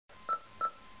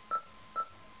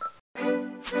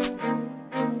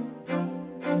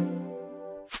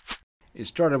It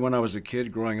started when I was a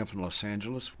kid growing up in Los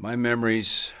Angeles. My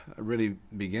memories really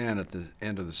began at the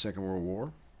end of the Second World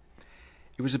War.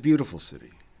 It was a beautiful city,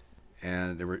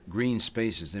 and there were green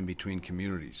spaces in between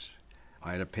communities.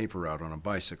 I had a paper route on a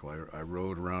bicycle. I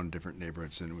rode around different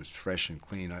neighborhoods, and it was fresh and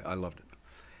clean. I loved it.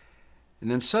 And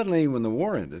then suddenly, when the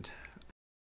war ended,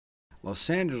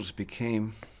 Los Angeles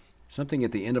became something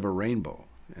at the end of a rainbow,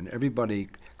 and everybody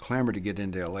clamored to get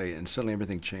into LA, and suddenly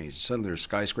everything changed. Suddenly there were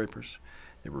skyscrapers,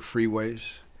 there were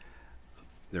freeways,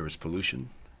 there was pollution.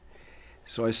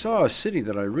 So I saw a city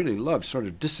that I really loved sort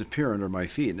of disappear under my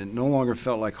feet, and it no longer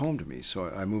felt like home to me, so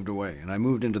I moved away. And I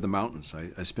moved into the mountains.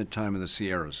 I spent time in the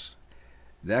Sierras.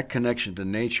 That connection to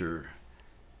nature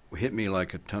hit me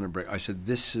like a ton of bricks. I said,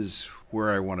 this is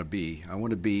where I want to be. I want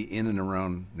to be in and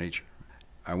around nature.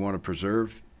 I want to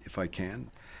preserve if I can.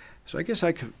 So I guess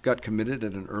I got committed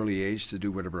at an early age to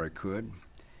do whatever I could.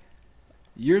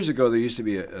 Years ago, there used to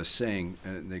be a saying,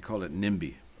 they called it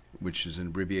NIMBY, which is an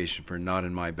abbreviation for not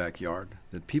in my backyard,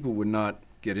 that people would not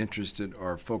get interested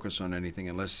or focus on anything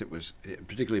unless it was,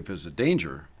 particularly if it was a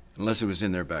danger, unless it was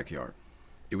in their backyard.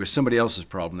 It was somebody else's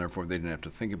problem, therefore they didn't have to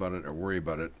think about it or worry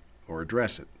about it or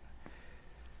address it.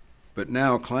 But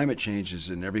now climate change is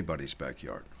in everybody's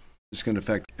backyard. It's going to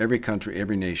affect every country,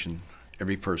 every nation,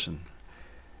 every person.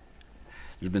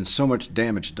 There's been so much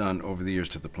damage done over the years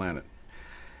to the planet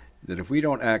that if we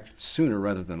don't act sooner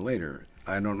rather than later,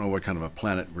 I don't know what kind of a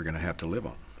planet we're going to have to live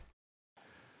on.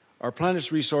 Our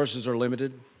planet's resources are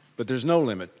limited, but there's no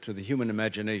limit to the human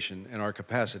imagination and our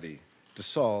capacity to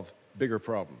solve bigger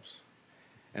problems.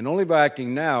 And only by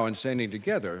acting now and standing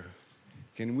together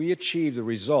can we achieve the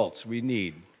results we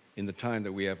need in the time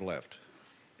that we have left.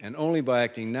 And only by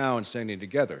acting now and standing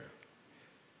together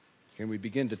can we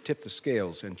begin to tip the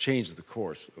scales and change the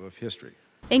course of history.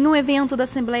 Em um evento da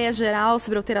Assembleia Geral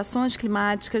sobre Alterações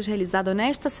Climáticas realizado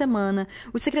nesta semana,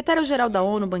 o secretário-geral da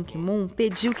ONU, Ban Ki-moon,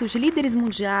 pediu que os líderes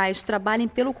mundiais trabalhem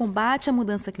pelo combate à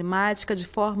mudança climática de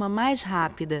forma mais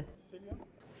rápida.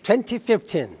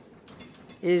 2015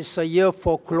 is a year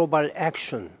for global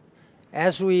action,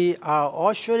 as we are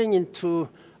ushering into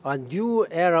a new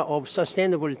era of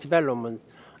sustainable development.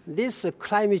 This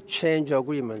climate change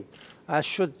agreement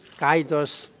should guide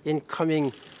us in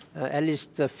coming at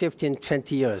least 15,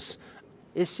 20 years.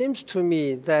 It seems to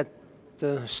me that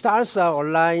the stars are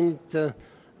aligned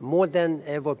more than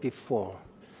ever before.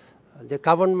 The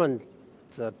government,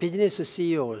 the business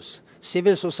CEOs,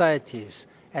 civil societies,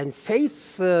 and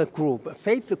faith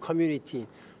community,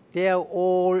 they are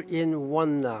all in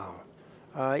one now.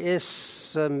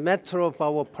 It's a matter of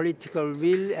our political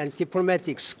will and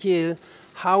diplomatic skill.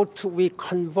 How do we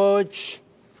converge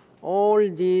all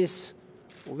these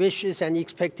wishes and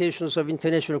expectations of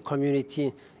international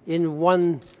community in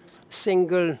one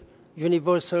single,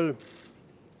 universal,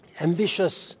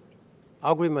 ambitious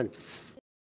agreement?